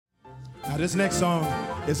This next song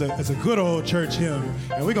is a good old church hymn,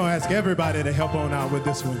 and we're going to ask everybody to help on out with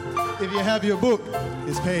this one. If you have your book,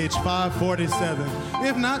 it's page 547.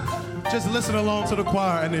 If not, just listen along to the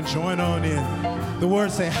choir and then join on in. The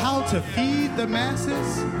words say, how to feed the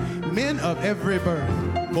masses, men of every birth.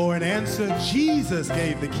 For an answer, Jesus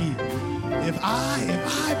gave the key. If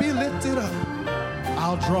I be lifted up,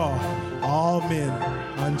 I'll draw all men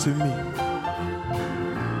unto me.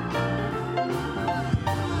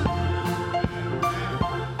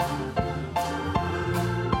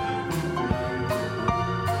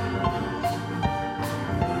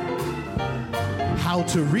 How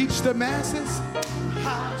to reach the masses?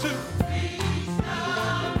 How to reach the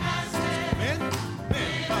masses? Men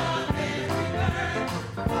of every birth.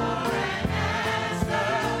 For an answer,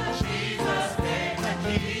 Jesus gave the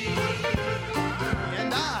key.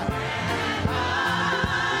 And I,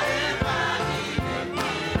 if I be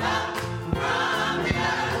lifted up from the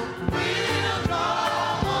earth, will draw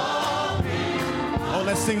all men. Oh,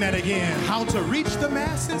 let's sing that again. How to reach the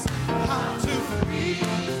masses? How to reach the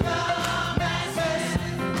masses?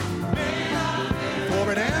 For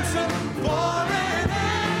an answer,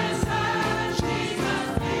 Jesus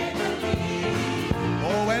gave the key.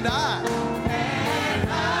 Oh, and I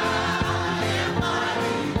am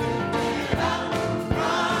mighty lifted up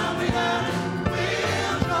from the earth,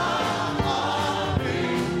 will draw all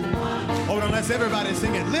men. Hold on, let's everybody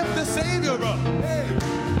sing it. Lift the Savior up. Hey.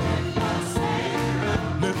 Lift the Savior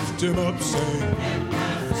up. Lift him up, sing.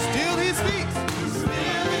 Still he speaks.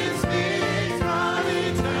 Still he speaks from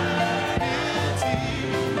eternity.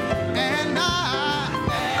 And I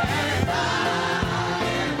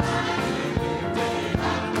am lifted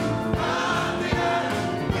up from the earth,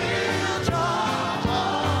 will draw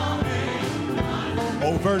all men.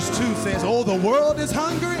 Oh, verse 2 says, oh, the world is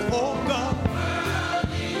hungry,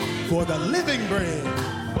 for the living bread.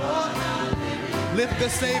 Lift the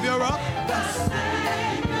Savior up.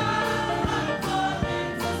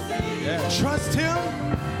 Yeah, trust him.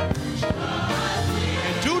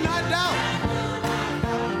 And do not doubt.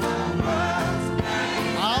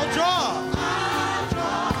 I'll draw.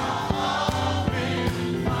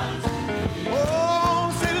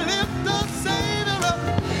 Oh, say lift the Savior up.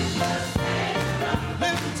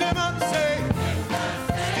 Lift him up, say.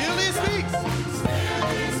 Still he speaks. Still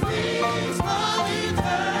he speaks from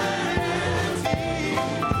eternity.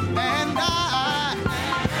 And I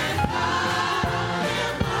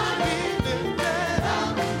am lifted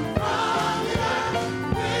up from the earth,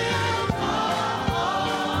 will draw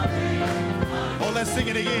all men. Oh, let's sing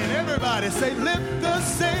it again. Everybody say, lift the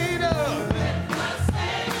Savior. Lift the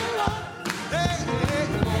Savior up. Hey, hey.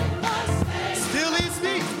 Still he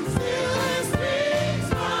speaks. Still he speaks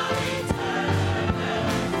from eternity.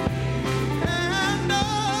 And I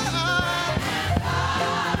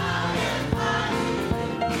am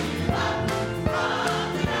lifted up from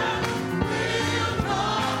the earth, will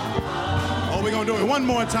draw. Oh, we're going to do it one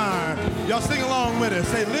more time. Y'all sing along with us.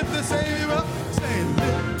 Say, lift the Savior up. Say,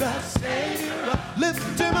 lift the Savior up.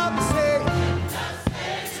 Lift him up, say.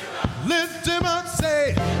 Lift him up,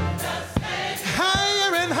 say.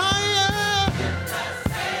 Higher and higher.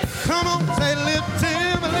 Come on, say, lift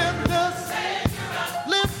him, lift us.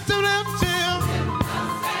 Lift him, lift him.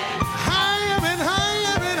 Higher and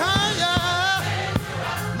higher and higher.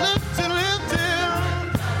 Lift him, lift him.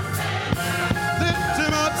 Lift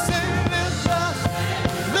him up, say, lift us.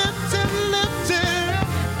 Lift him, lift him.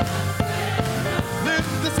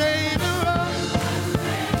 Lift the Savior up.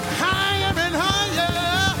 Higher and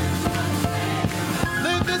higher.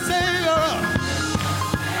 Lift the Savior up.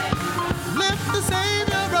 Lift the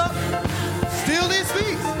Savior up. Still he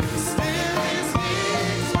speaks. Still he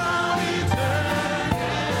speaks from eternity.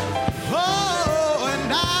 Oh,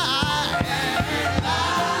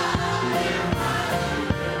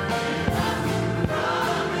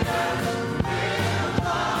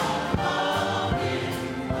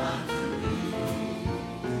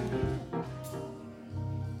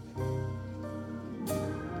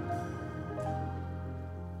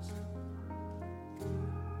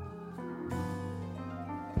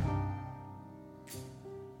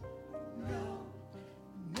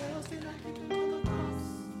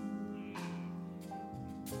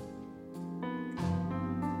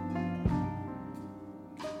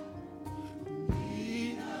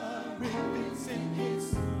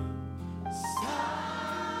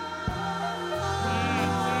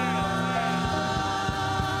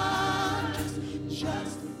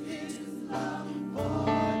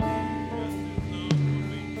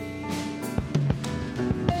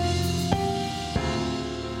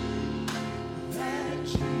 and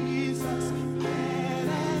Jesus,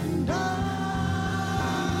 and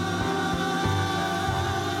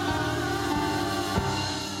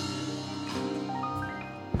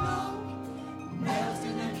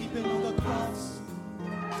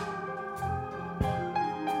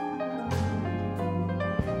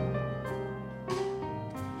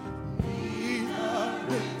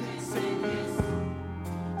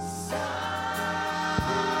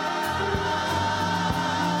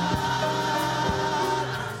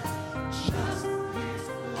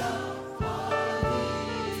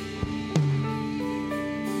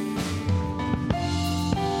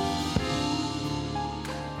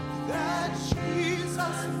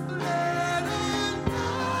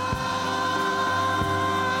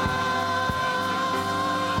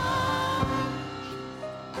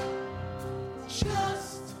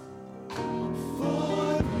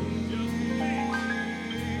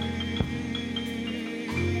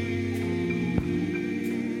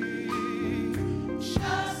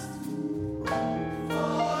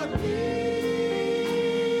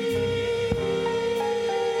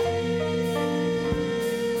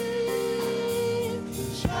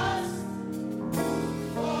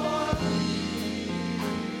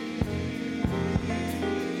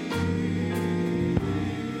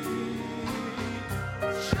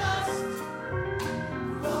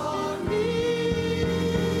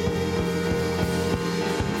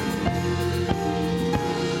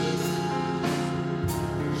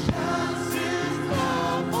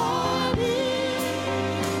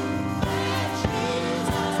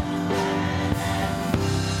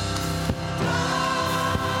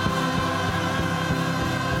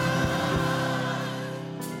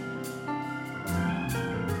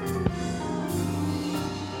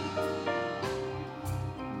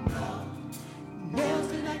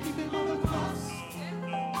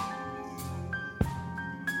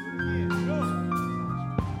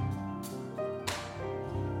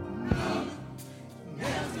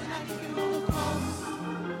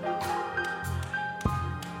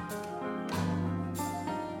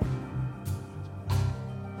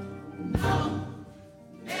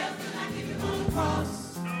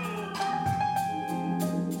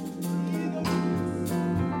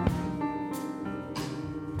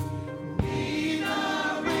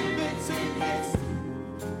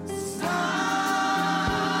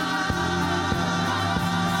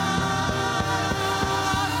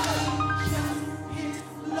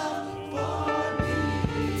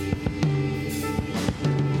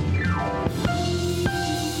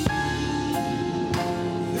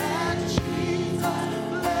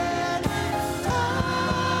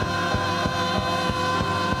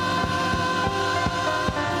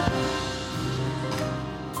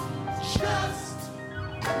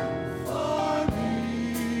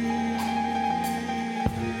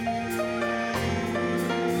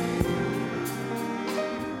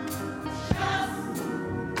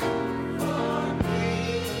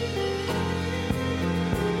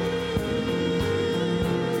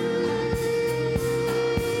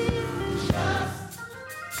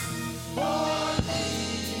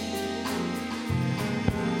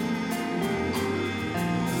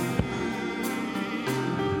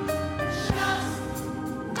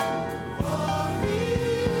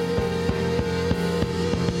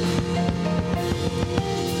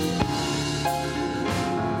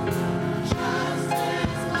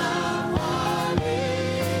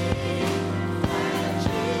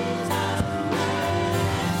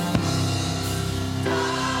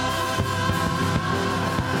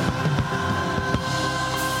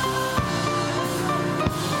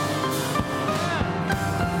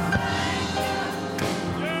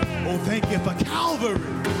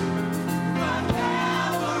Calvary.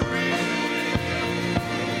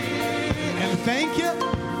 And thank you.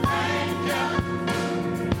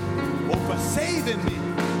 Oh, for saving me.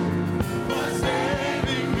 For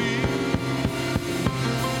saving me.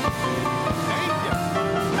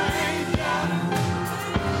 Thank you.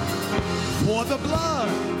 For the blood.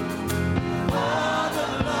 For the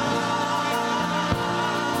blood.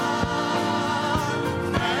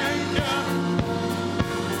 Thank you.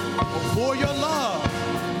 For your love.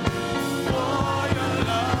 For your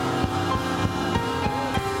love.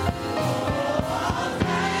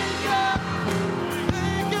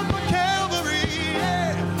 Thank you for Calvary.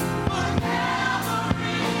 Yeah. For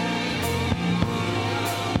Calvary.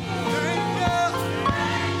 Thank you.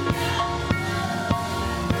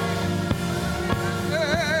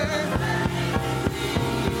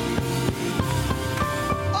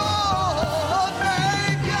 Oh,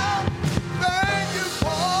 thank you. Thank you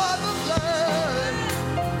for the blood.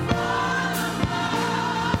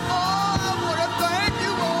 Oh, I want to thank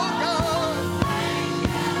you, oh God.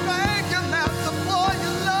 Thank you, Master, for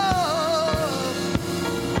your love.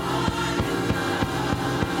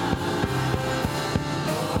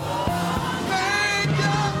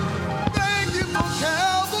 Thank you for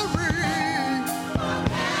Calvary.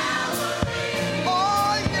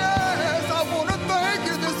 Oh, yes, I want to thank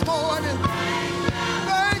you this morning.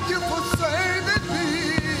 Thank you for saving me.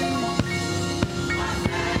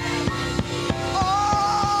 Oh,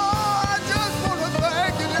 I just want to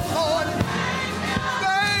thank you this morning.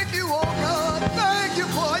 Thank you, oh God. Thank you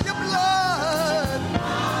for your blood.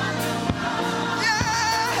 Yeah,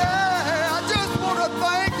 I just want to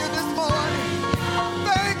thank you this morning.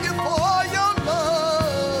 Thank you for your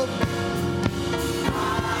love.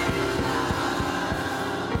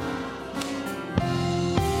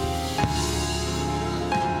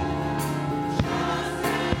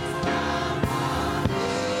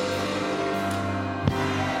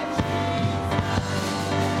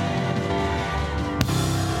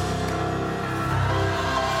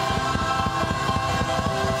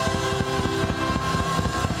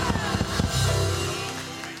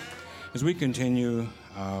 As we continue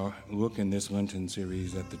our look in this Lenten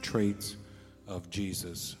series at the traits of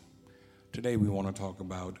Jesus, today we want to talk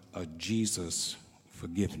about a Jesus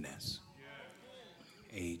forgiveness.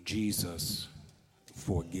 A Jesus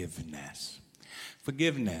forgiveness.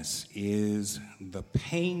 Forgiveness is the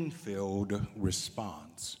pain-filled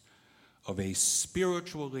response of a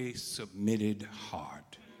spiritually submitted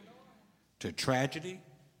heart to tragedy,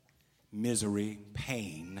 misery,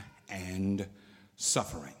 pain, and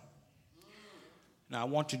suffering. Now, I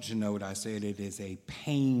want you to note I said it is a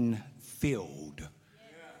pain-filled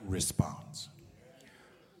response.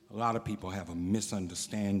 A lot of people have a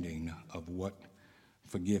misunderstanding of what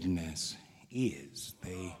forgiveness is.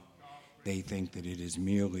 They think that it is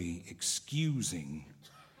merely excusing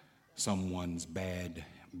someone's bad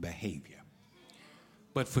behavior.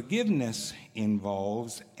 But forgiveness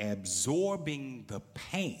involves absorbing the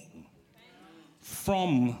pain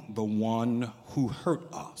from the one who hurt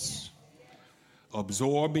us.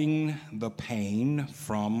 Absorbing the pain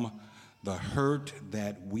from the hurt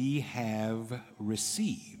that we have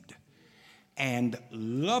received and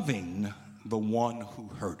loving the one who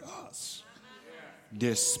hurt us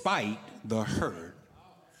despite the hurt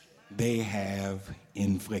they have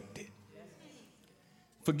inflicted.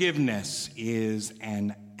 Forgiveness is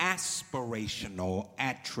an aspirational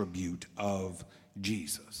attribute of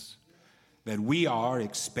Jesus that we are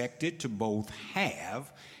expected to both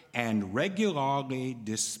have and regularly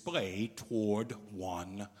display toward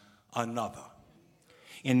one another.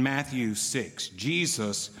 In Matthew 6,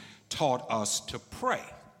 Jesus taught us to pray.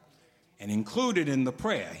 And included in the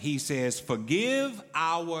prayer, he says, "Forgive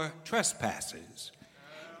our trespasses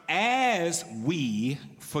as we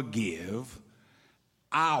forgive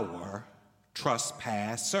our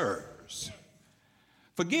trespassers."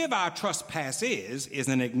 Forgive our trespasses is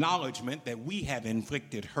an acknowledgement that we have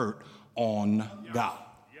inflicted hurt on God.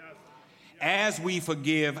 As we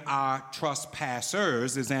forgive our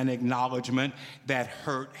trespassers is an acknowledgement that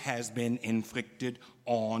hurt has been inflicted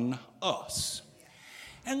on us.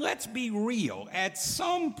 And let's be real, at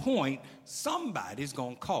some point, somebody's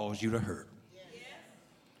going to cause you to hurt.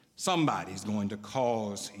 Somebody's going to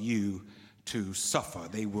cause you to suffer.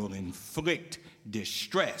 They will inflict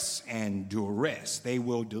distress and duress. They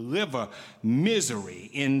will deliver misery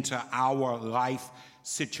into our life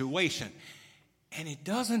situation. And it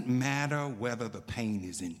doesn't matter whether the pain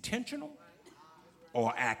is intentional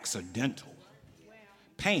or accidental.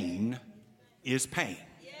 Pain is pain.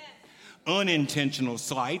 Unintentional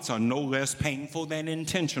slights are no less painful than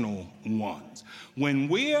intentional ones. When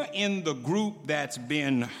we're in the group that's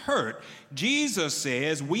been hurt, Jesus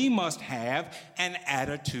says we must have an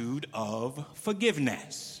attitude of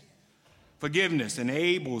forgiveness. Forgiveness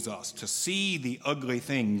enables us to see the ugly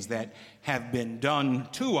things that have been done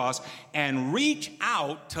to us and reach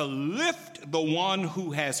out to lift the one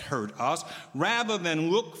who has hurt us rather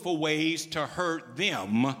than look for ways to hurt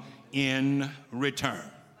them in return.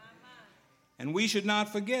 And we should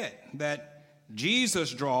not forget that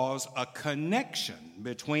Jesus draws a connection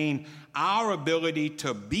between our ability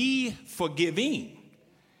to be forgiving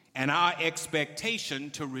and our expectation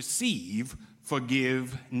to receive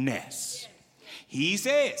forgiveness. He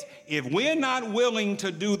says, if we're not willing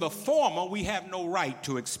to do the former, we have no right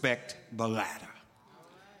to expect the latter.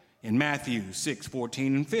 In Matthew 6:14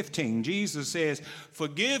 and 15, Jesus says,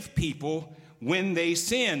 forgive people when they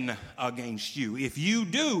sin against you. If you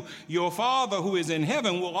do, your Father who is in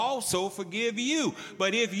heaven will also forgive you.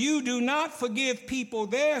 But if you do not forgive people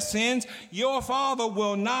their sins, your Father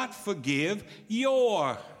will not forgive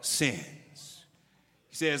your sins.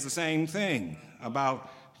 He says the same thing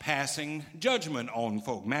about passing judgment on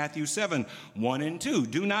folk. Matthew 7:1 and 2.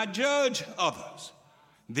 Do not judge others,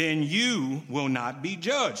 then you will not be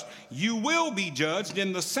judged. You will be judged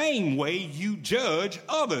in the same way you judge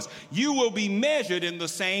others. You will be measured in the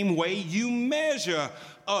same way you measure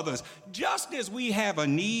others. Just as we have a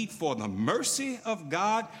need for the mercy of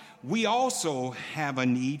God, we also have a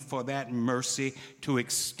need for that mercy to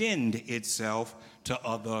extend itself to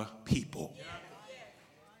other people.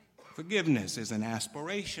 Forgiveness is an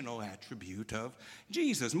aspirational attribute of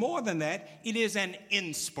Jesus. More than that, it is an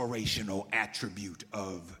inspirational attribute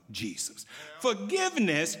of Jesus.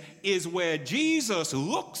 Forgiveness is where Jesus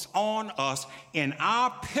looks on us in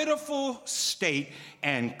our pitiful state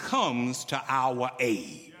and comes to our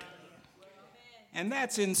aid. And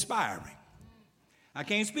that's inspiring. I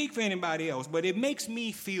can't speak for anybody else, but it makes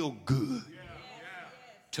me feel good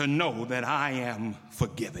to know that I am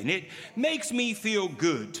forgiven. It makes me feel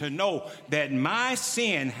good to know that my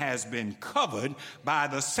sin has been covered by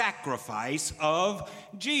the sacrifice of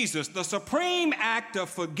Jesus. The supreme act of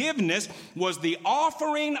forgiveness was the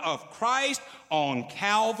offering of Christ on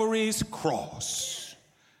Calvary's cross.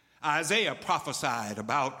 Isaiah prophesied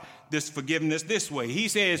about this forgiveness this way. He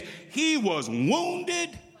says, he was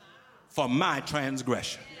wounded for my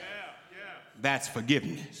transgression. That's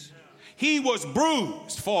forgiveness. He was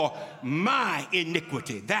bruised for my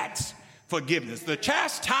iniquity. That's forgiveness. The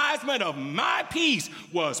chastisement of my peace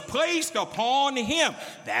was placed upon him.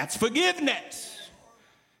 That's forgiveness.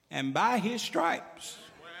 And by his stripes,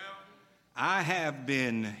 I have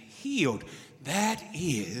been healed. That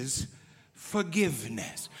is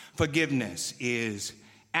forgiveness. Forgiveness is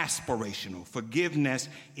aspirational. Forgiveness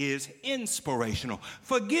is inspirational.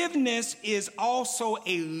 Forgiveness is also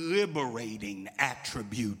a liberating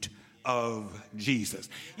attribute of Jesus.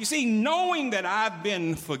 You see, knowing that I've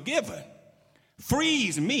been forgiven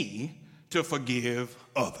frees me to forgive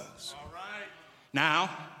others. All right. Now,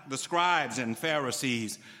 the scribes and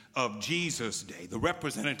Pharisees of Jesus' day, the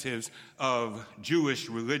representatives of Jewish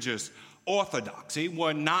religious orthodoxy,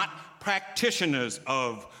 were not practitioners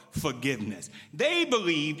of forgiveness. They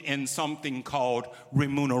believed in something called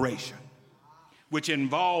remuneration, which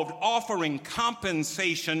involved offering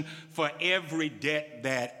compensation for every debt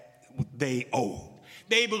that they owed.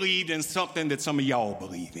 They believed in something that some of y'all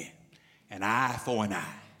believe in. An eye for an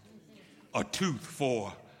eye, a tooth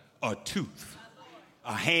for a tooth,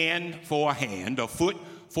 a hand for a hand, a foot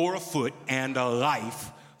for a foot, and a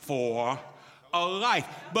life for a life.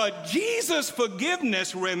 But Jesus'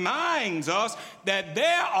 forgiveness reminds us that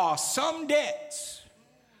there are some debts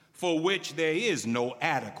for which there is no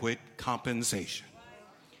adequate compensation.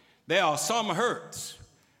 There are some hurts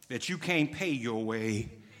that you can't pay your way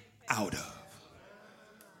out of.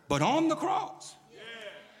 But on the cross,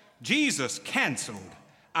 Jesus canceled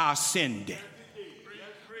our sin debt.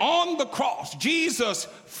 On the cross, Jesus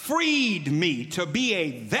freed me to be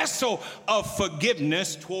a vessel of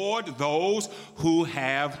forgiveness toward those who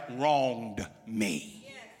have wronged me.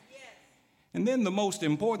 And then the most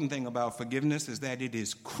important thing about forgiveness is that it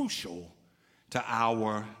is crucial to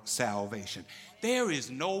our salvation. There is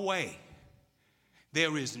no way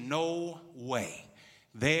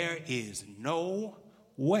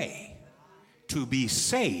to be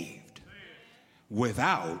saved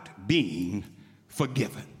without being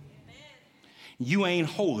forgiven. You ain't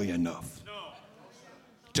holy enough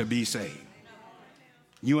to be saved.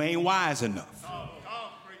 You ain't wise enough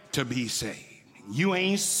to be saved. You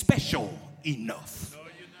ain't special enough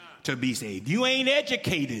to be saved. You ain't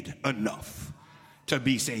educated enough to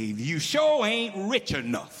be saved. You sure ain't rich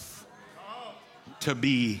enough to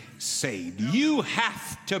be saved. You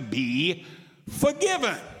have to be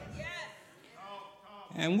forgiven.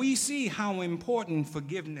 And we see how important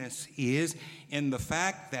forgiveness is in the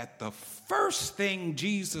fact that the first thing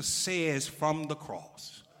Jesus says from the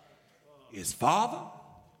cross is, Father,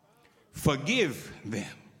 forgive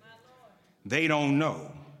them. They don't know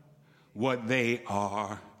what they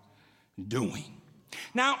are doing.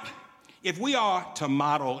 Now, if we are to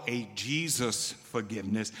model a Jesus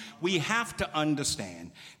forgiveness, we have to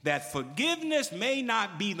understand that forgiveness may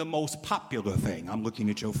not be the most popular thing. I'm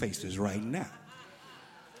looking at your faces right now.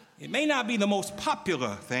 It may not be the most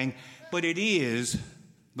popular thing, but it is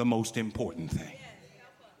the most important thing.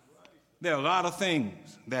 There are a lot of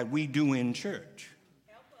things that we do in church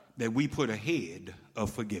that we put ahead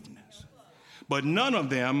of forgiveness, but none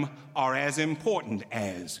of them are as important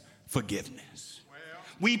as forgiveness.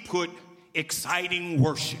 We put exciting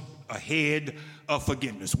worship ahead of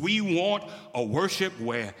forgiveness. We want a worship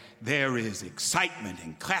where there is excitement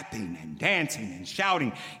and clapping and dancing and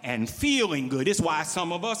shouting and feeling good. It's why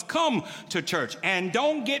some of us come to church. And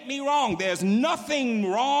don't get me wrong, there's nothing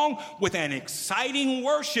wrong with an exciting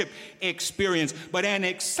worship experience, but an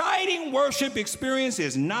exciting worship experience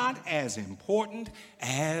is not as important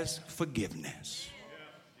as forgiveness.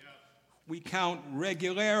 We count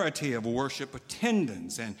regularity of worship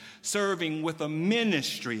attendance and serving with a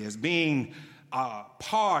ministry as being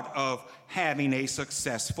part of having a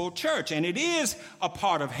successful church. And it is a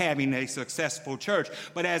part of having a successful church.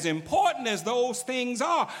 But as important as those things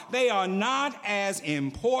are, they are not as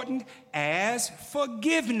important as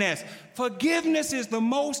forgiveness. Forgiveness is the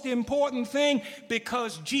most important thing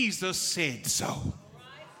because Jesus said so.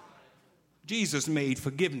 Jesus made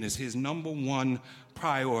forgiveness his number one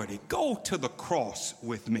priority. Go to the cross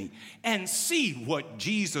with me and see what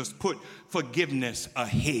Jesus put forgiveness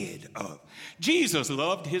ahead of. Jesus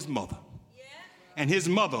loved his mother, and his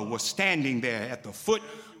mother was standing there at the foot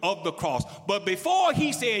of the cross. But before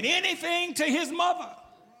he said anything to his mother,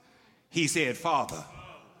 he said, Father,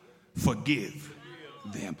 forgive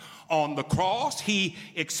them. On the cross, he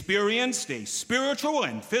experienced a spiritual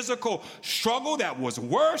and physical struggle that was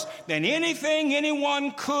worse than anything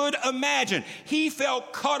anyone could imagine. He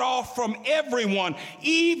felt cut off from everyone,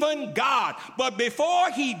 even God. But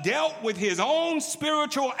before he dealt with his own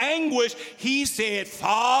spiritual anguish, he said,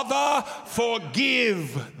 Father,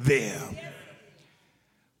 forgive them.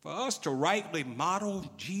 For us to rightly model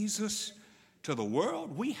Jesus to the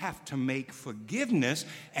world, we have to make forgiveness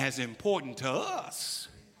as important to us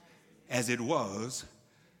as it was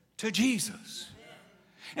to Jesus.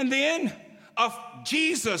 And then of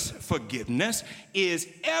Jesus' forgiveness is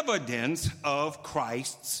evidence of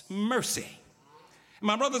Christ's mercy.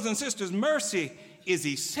 My brothers and sisters, mercy is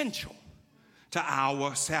essential to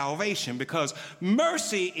our salvation because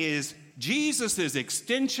mercy is Jesus'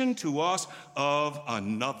 extension to us of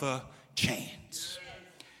another chance.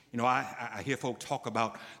 You know, I hear folk talk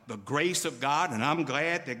about the grace of God, and I'm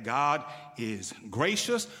glad that God is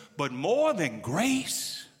gracious. But more than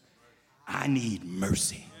grace, I need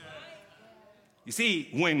mercy. You see,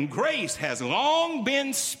 when grace has long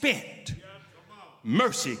been spent,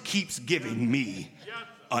 mercy keeps giving me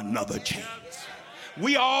another chance.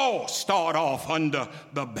 We all start off under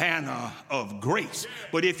the banner of grace.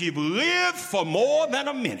 But if you've lived for more than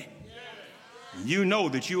a minute, you know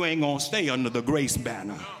that you ain't going to stay under the grace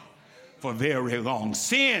banner for very long.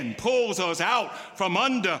 Sin pulls us out from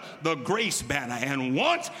under the grace banner. And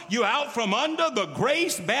once you're out from under the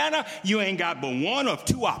grace banner, you ain't got but one of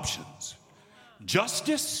two options: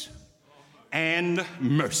 justice and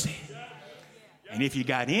mercy. And if you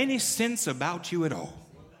got any sense about you at all,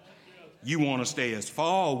 you want to stay as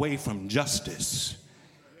far away from justice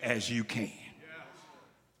as you can.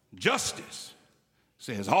 Justice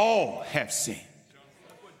says all have sinned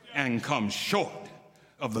and come short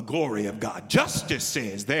of the glory of God. Justice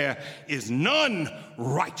says there is none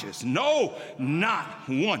righteous, no, not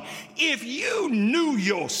one. If you knew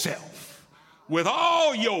yourself with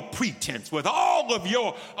all your pretense, with all of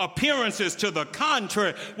your appearances to the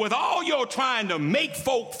contrary, with all your trying to make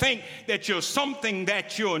folk think that you're something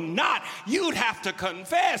that you're not, you'd have to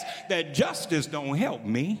confess that justice don't help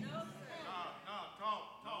me.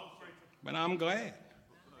 But I'm glad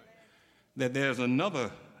that there's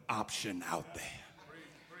another option out there.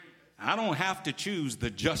 I don't have to choose the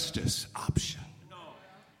justice option.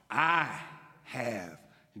 I have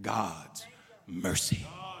God's mercy.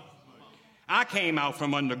 I came out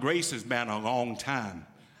from under grace's banner a long time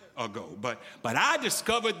ago, but I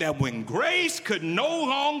discovered that when grace could no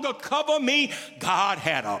longer cover me, God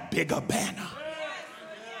had a bigger banner.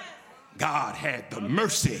 God had the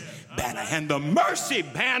mercy banner. And the mercy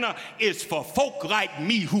banner is for folk like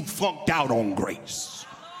me who flunked out on grace.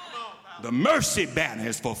 The mercy banner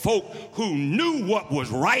is for folk who knew what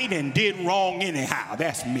was right and did wrong anyhow.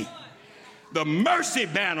 That's me. The mercy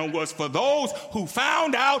banner was for those who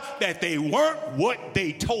found out that they weren't what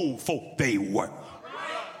they told folk they were.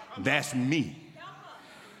 That's me.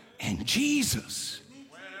 And Jesus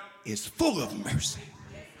is full of mercy.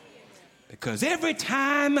 Because every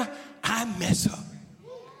time I mess up,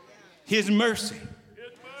 his mercy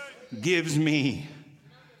gives me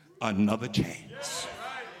another chance.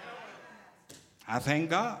 I thank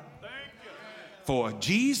God for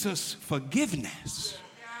Jesus' forgiveness,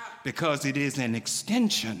 because it is an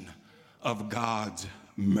extension of God's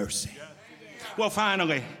mercy. Well,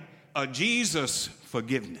 finally, Jesus'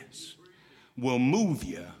 forgiveness will move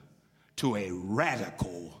you to a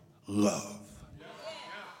radical love.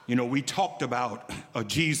 You know, we talked about a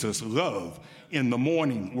Jesus love in the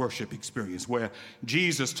morning worship experience, where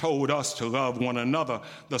Jesus told us to love one another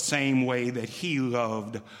the same way that he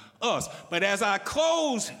loved us. But as I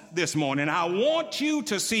close this morning, I want you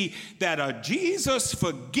to see that a Jesus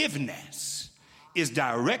forgiveness is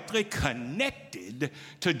directly connected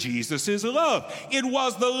to Jesus' love. It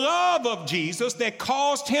was the love of Jesus that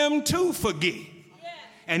caused him to forgive.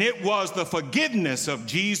 And it was the forgiveness of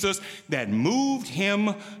Jesus that moved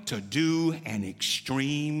him to do an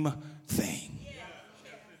extreme thing.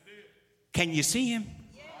 Can you see him?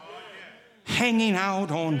 Hanging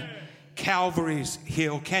out on Calvary's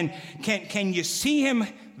hill. Can you see him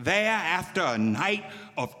there after a night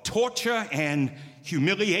of torture and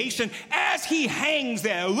humiliation, as he hangs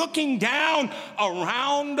there looking down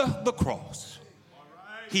around the cross?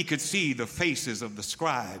 He could see the faces of the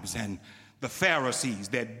scribes and the Pharisees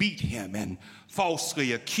that beat him and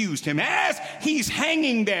falsely accused him. As he's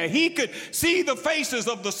hanging there, he could see the faces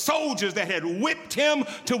of the soldiers that had whipped him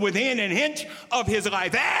to within an inch of his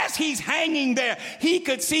life. As he's hanging there, he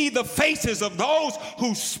could see the faces of those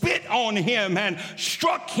who spit on him and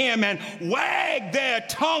struck him and wagged their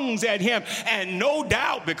tongues at him. And no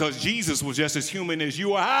doubt, because Jesus was just as human as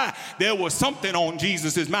you or I, there was something on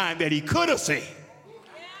Jesus' mind that he could have said.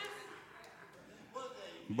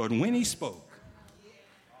 But when he spoke,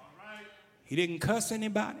 he didn't cuss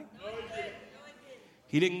anybody.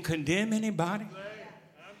 He didn't condemn anybody.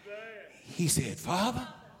 He said, Father,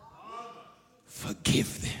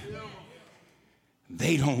 forgive them.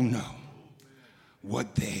 They don't know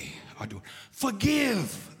what they are doing.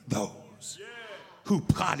 Forgive those who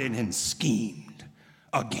plotted and schemed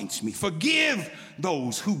against me. Forgive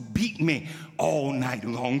those who beat me all night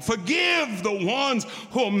long. Forgive the ones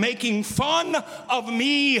who are making fun of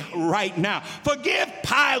me right now. Forgive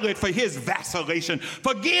Pilate for his vacillation.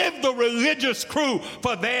 Forgive the religious crew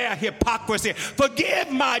for their hypocrisy.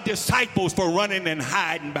 Forgive my disciples for running and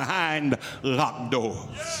hiding behind locked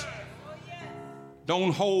doors.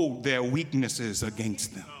 Don't hold their weaknesses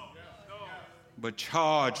against them, but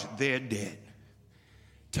charge their debt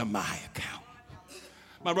to my account.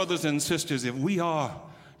 My brothers and sisters, if we are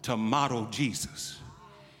to model Jesus,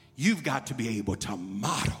 you've got to be able to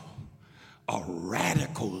model a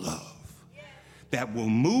radical love that will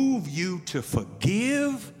move you to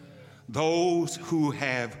forgive those who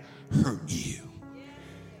have hurt you.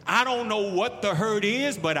 I don't know what the hurt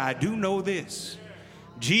is, but I do know this.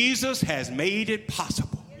 Jesus has made it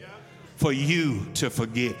possible for you to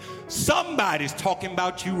forgive. Somebody's talking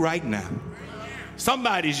about you right now.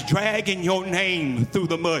 Somebody's dragging your name through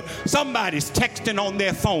the mud. Somebody's texting on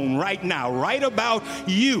their phone right now, right about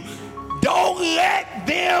you. Don't let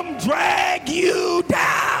them drag you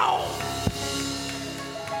down.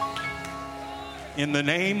 In the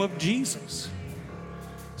name of Jesus,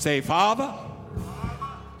 say, Father,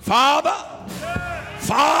 Father,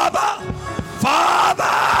 Father,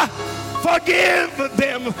 Father, forgive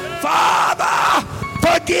them. Father,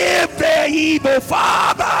 forgive their evil.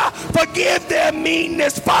 Father, forgive their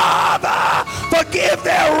meanness. Father, forgive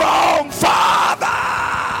their wrong. Father,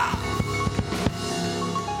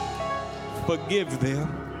 forgive them,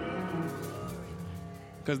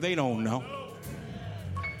 because they don't know.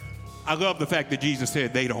 I love the fact that Jesus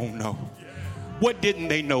said they don't know. What didn't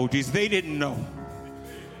they know, Jesus? They didn't know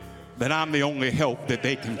that I'm the only help that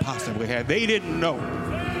they can possibly have. They didn't know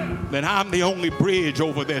that I'm the only bridge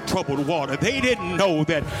over their troubled water. They didn't know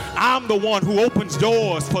that I'm the one who opens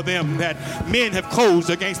doors for them that men have closed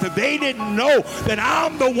against them. They didn't know that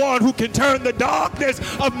I'm the one who can turn the darkness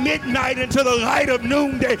of midnight into the light of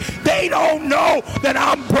noonday. They don't know that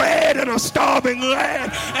I'm bread in a starving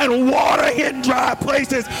land and water in dry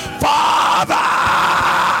places. Father,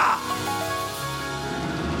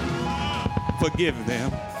 forgive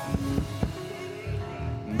them.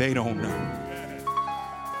 they don't know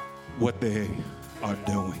what they are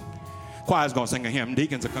doing. Choir's gonna sing a hymn.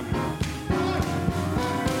 Deacons are coming.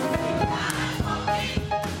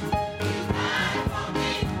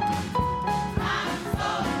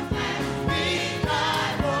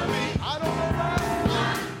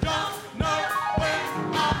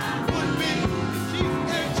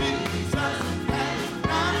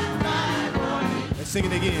 Sing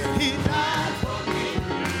it again. He died for me.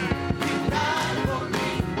 He died for me.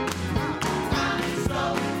 I'm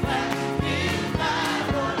so glad he died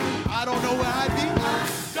for me. I don't know where I'd be. I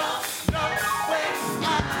don't know where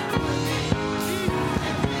I would be.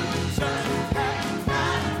 Jesus had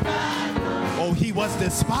not died for me. Oh, he was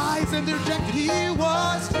despised and rejected. He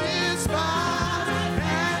was despised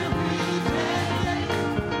and rejected.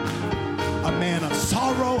 A man of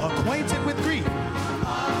sorrow, acquainted with grief.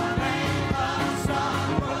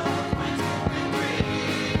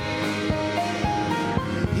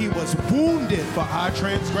 He was wounded for our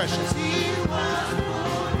transgressions. He was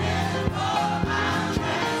wounded for our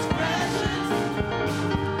transgressions.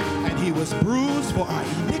 And he was bruised for our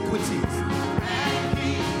iniquities. And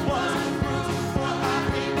he was bruised for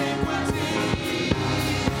our iniquities.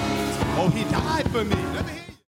 Oh, he died for me.